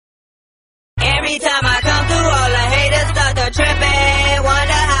Every time I come through, all the haters start to tripping.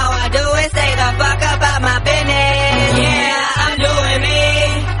 Wonder how I do it, stay the fuck about my business. Yeah, I'm doing me.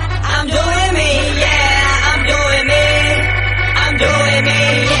 I'm doing me, yeah. I'm doing me. I'm doing me,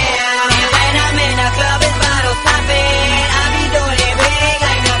 yeah. And when I'm in the club, it's bottles popping. I be doing it big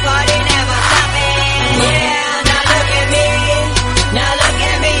like the party never stopping. Yeah, now look at me. Now look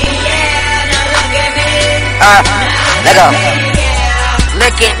at me, yeah. Now look at me. Let go.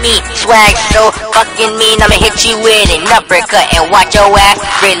 Look at me, swag so fucking mean. I'ma hit you with an uppercut and watch your ass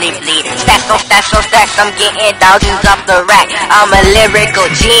really bleed. Stacks on stacks on stacks, I'm getting thousands off the rack. I'm a lyrical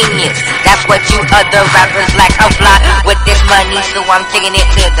genius, that's what you other rappers like. I'm fly with this money, so I'm taking it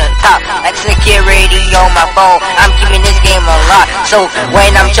to the top. Like security on my phone, I'm keeping this game alive. So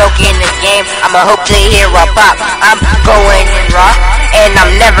when I'm choking this game, I'ma hope to hear a pop. I'm going in raw, and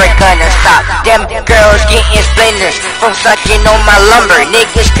I'm never gonna stop. Them girls getting splinters from sucking on my lumber.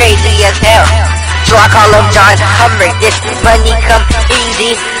 Niggas crazy as hell, so I call them John Hummer. This money come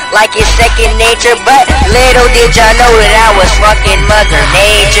easy, like it's second nature. But little did y'all know that I was fucking Mother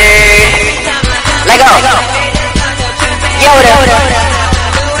Nature. Let go. Yoda.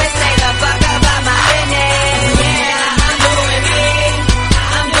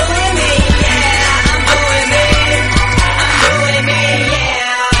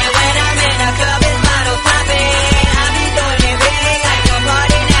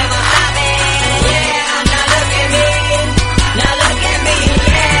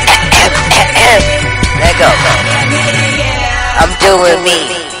 I'm doing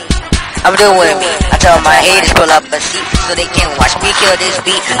me. I'm doing me. I tell my haters pull up a seat so they can watch me kill this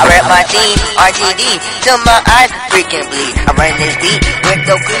beat. I rap my team, R.T.D, till my eyes freaking bleed. I run this beat with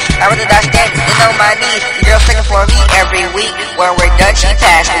no crease. I rather die standing on my knees. The girl singing for me every week. When we're done, she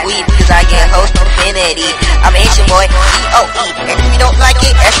pass the weed because I get host infinity. I'm an Asian boy, D.O.E, and if you don't like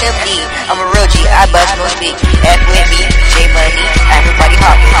it, SMD. I'm a real G, I bust no speak. F with me, J-Mulaa, everybody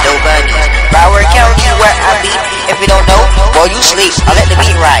hop, no bunnies. Broward County where I be. If you don't know, boy, you sleep. I'll let the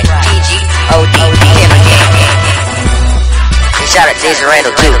beat ride. T.G.O.D. And shout out to Jason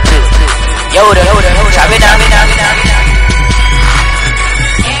Randall too. Yoda, chop it down.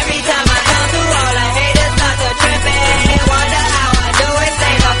 Every time I come through, all the haters start to tripping. Wonder how I do it,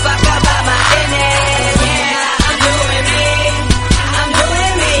 say the fuck about my business. Yeah, I'm doing me. I'm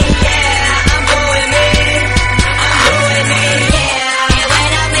doing me, yeah. I'm doing me. I'm doing me, yeah. And when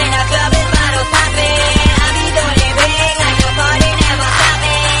I'm in the club, it's bottles popping. I be doing it big like the party never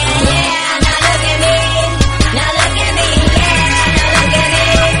stopping. Yeah, now look at me. Now look at me, yeah. Now look at me.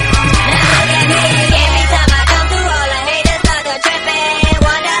 Now look at me. Every time I come through, all the haters start to tripping.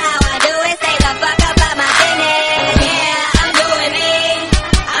 Wonder how I do it, say the fuck about my business. Yeah, I'm doing me.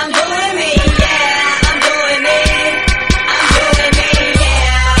 I'm doing me, yeah. I'm doing me. I'm doing me,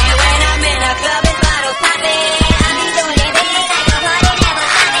 yeah. And when I'm in the club, it's bottles popping. I be doing it big like the party never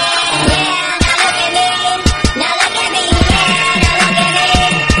stopping. Yeah, now look at me. Now look at me, yeah. Now look at me.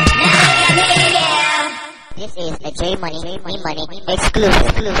 Now look at me, yeah. This is a J-Money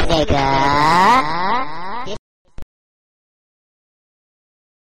exclusive, nigga.